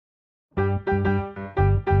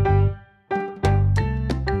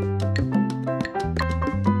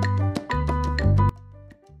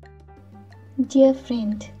Dear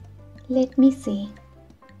friend, let me say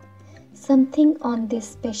something on this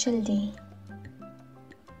special day.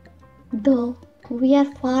 Though we are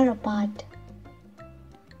far apart,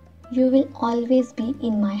 you will always be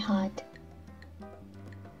in my heart.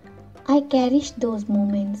 I cherish those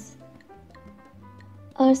moments,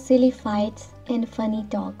 our silly fights and funny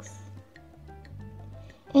talks,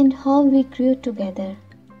 and how we grew together,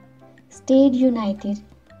 stayed united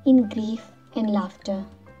in grief and laughter.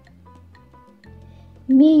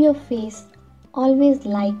 May your face always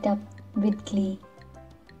light up with glee.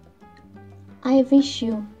 I wish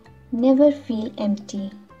you never feel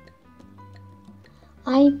empty.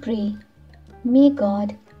 I pray, may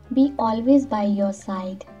God be always by your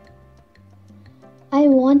side. I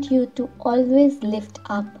want you to always lift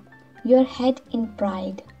up your head in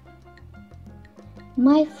pride.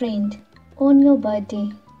 My friend, on your birthday,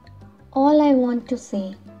 all I want to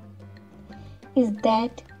say is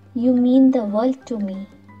that you mean the world to me,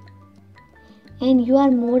 and you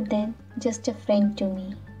are more than just a friend to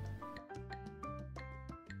me.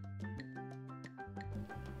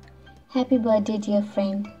 Happy birthday, dear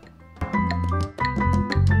friend.